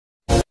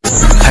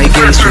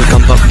guys, welcome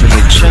back to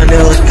my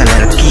channel,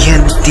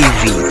 Kalalakihan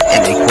TV,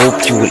 and I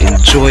hope you will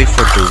enjoy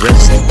for the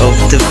rest of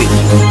the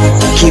video.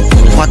 Keep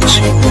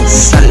watching.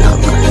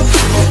 Salamat.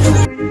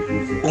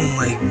 Oh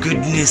my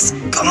goodness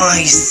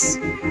guys!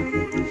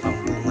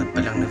 Pambungad pa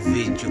lang na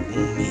video,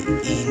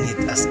 umiinit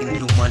as in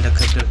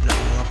lumalagad ng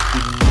mga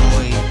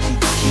Pinoy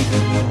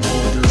bikini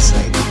models.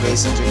 I do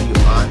guys, to tell you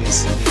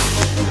honestly,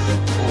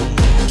 oh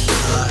my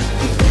god,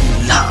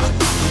 bigla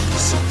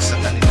sa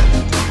kanila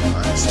dito,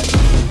 honestly.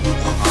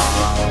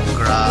 Wow,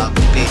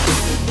 grabe,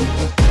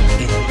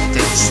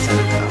 intense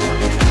talaga ang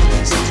mga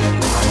Pinoy sa tell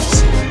you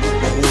honestly.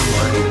 Oh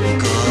my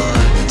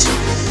god,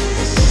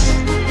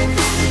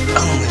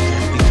 oh my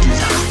god,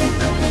 bigla akong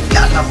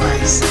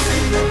naglalaway sa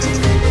kanila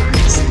dito,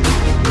 honestly.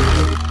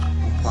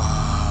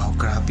 Wow,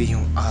 grabe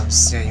yung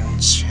abs niya, yung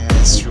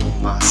chest, yung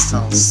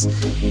muscles.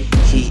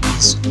 He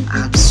is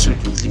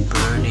absolutely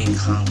burning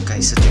hang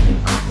guys, sa tell you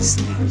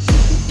honestly.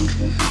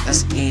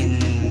 As in,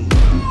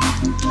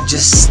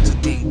 just to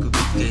think of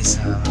it guys,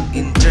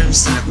 in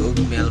terms talaga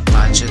of male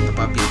pageant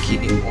na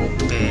Bikini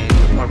open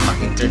or pag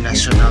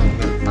international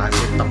male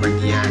pageant pa man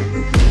yan,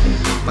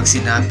 pag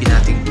sinabi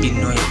natin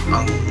Pinoy,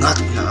 angat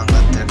na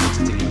angat talaga,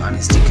 to tell you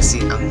honestly, kasi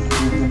ang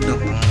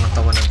hubog ng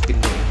pangangatawan ng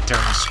Pinoy in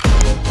terms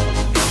of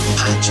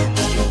pageant,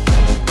 yung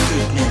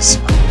goodness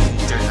pag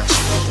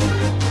international.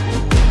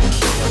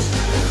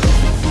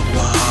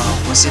 Wow,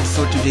 was it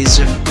for today's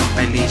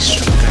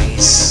compilation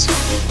guys?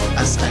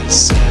 As I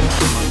said,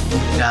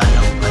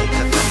 maglalaway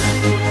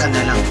ka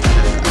na lang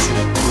talaga, as in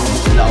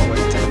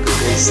laway talaga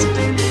guys,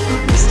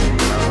 because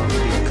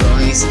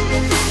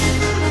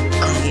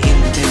ang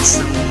intense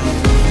ng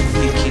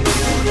bikini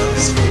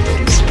models for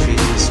today's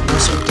videos.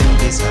 Most of them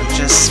guys are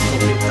just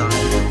comment down,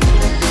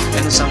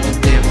 and some of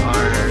them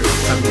are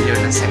familiar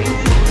na sa inyo,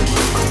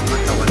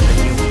 pangmatawan na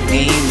yung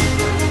name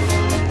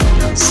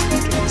models for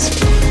today's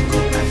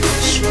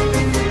compilation.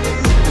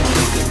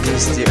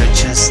 Guys, they are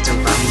just the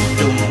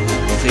random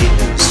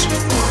videos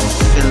for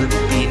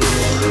Filipino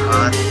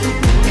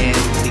HotMen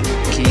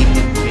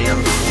bikini male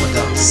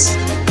models,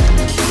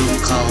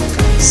 local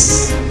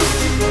guys.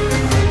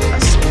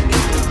 As in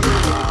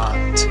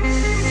hot,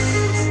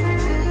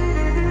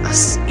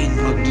 as in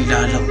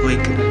maglalaway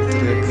ka lang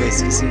talaga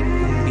guys, kasi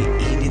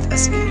umiinit,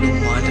 as in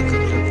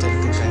lumalagag lang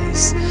talaga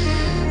guys.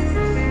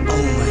 Oh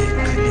my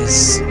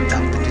goodness,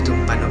 dapat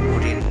itong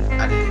panoorin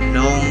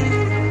along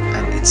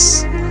and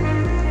it's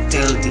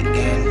till the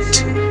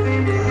end.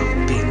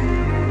 Grabe.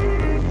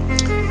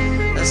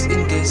 As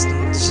in guys, no,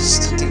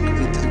 just to think of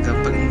it talaga,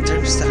 pag in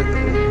terms talaga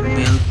ng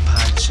male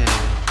pageant,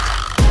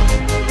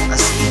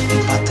 as in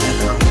iba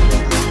talaga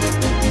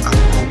ang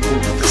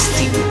hubog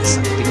kastig ng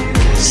isang Pinoy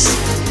guys.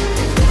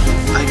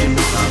 I don't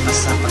know ba,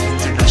 basta pag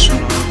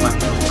international man,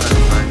 local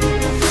man,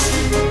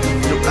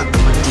 look at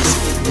naman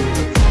this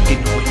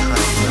Pinoy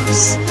hot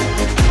girls.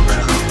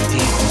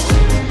 Grabe.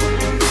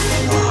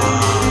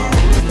 Wow,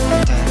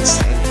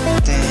 intense.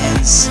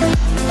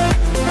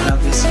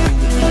 Grabe sa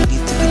hindi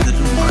talaga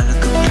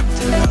lumalagap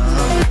talaga.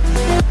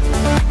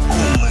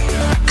 Oh my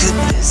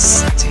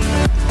goodness, they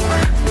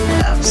are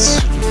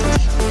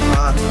absolutely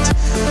hot.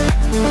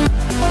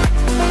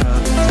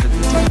 Grabe talaga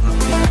itong mga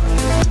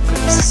Pinoy ito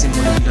guys, kasi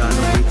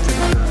maglalaway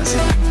talaga, kasi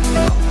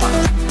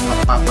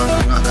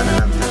mapapanganga ka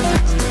na lang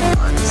talaga ito,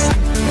 honestly.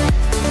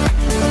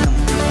 Look at ang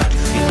body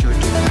figure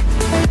dito,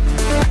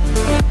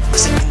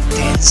 kasi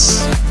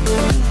intense.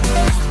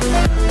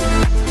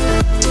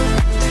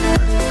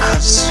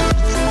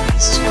 Absolutely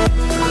amazing,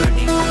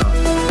 burning out.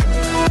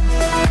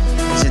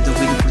 Kasi the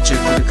way they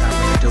projected the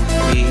camera, the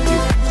way they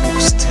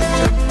posted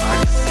their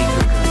body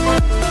figure,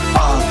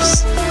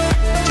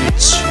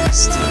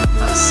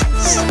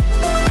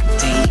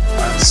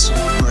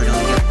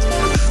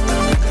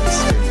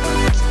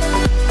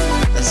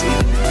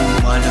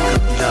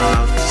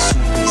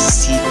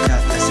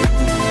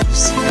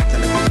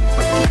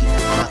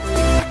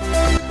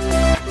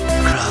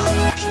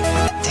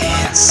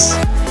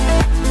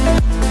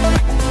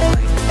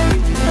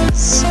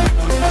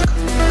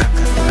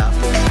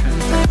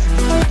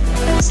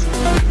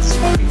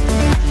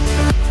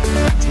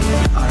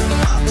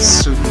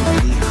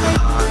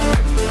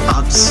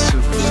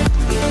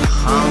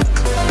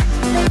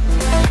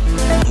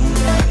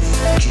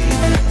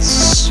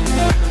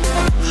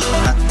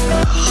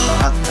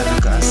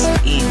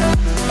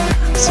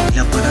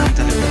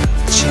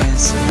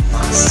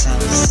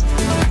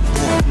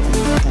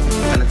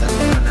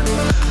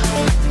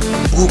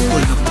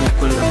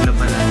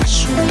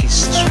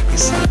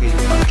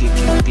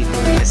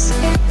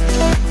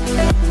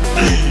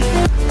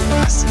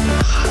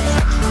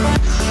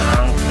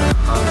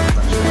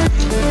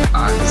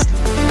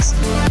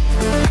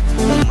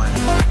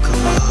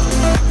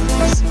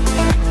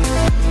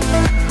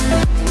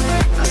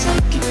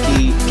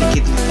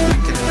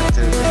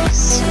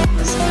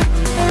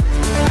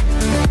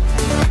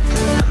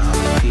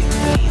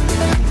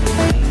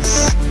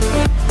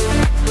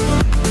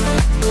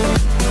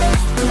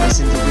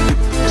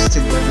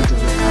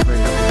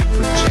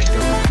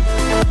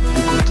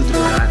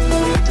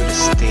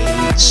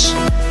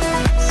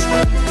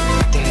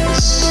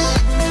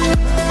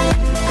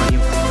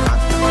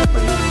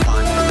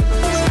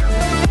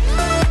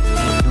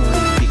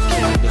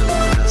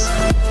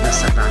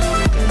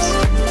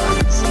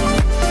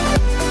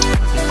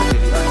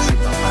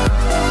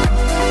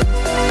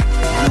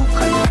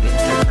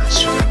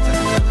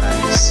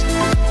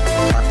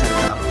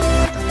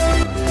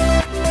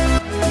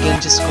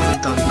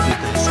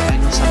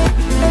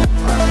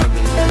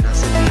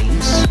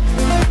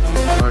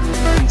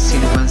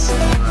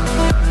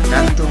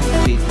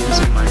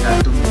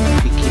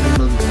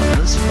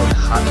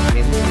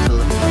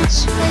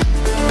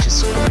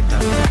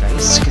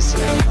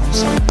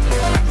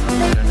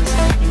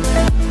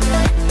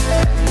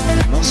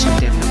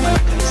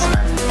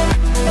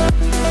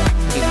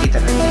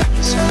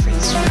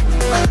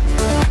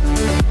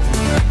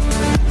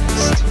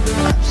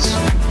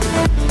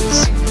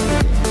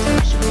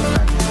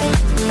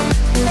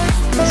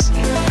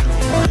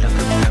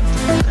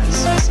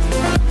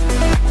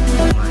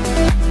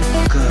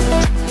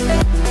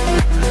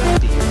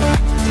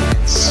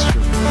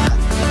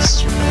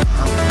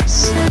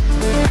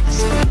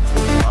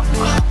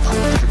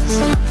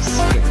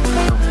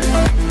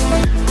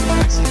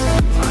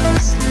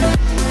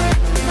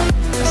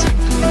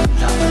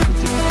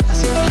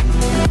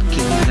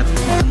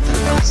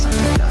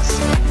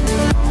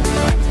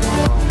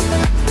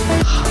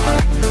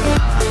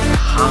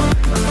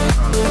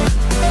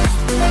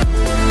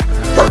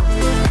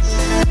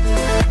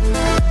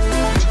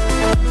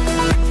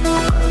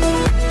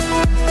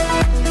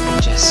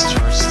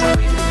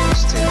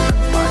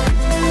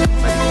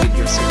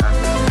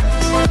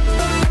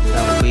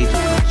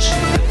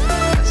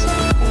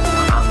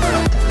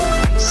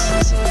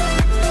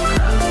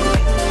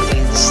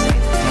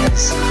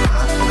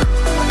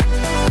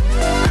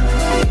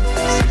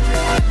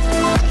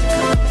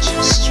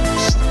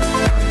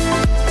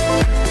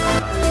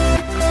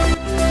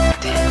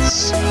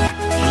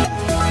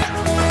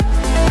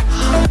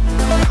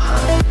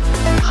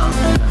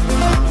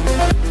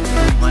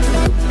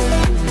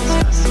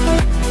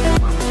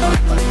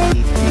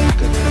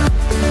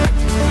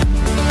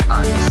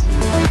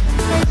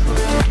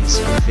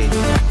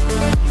 grabe.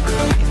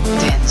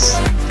 Intense.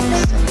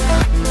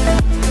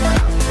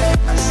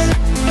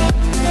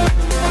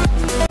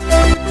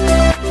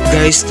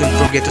 Guys, don't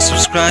forget to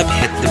subscribe,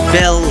 hit the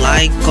bell,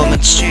 like,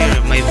 comment,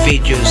 share my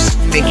videos.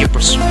 Thank you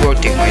for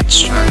supporting my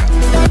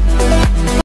channel.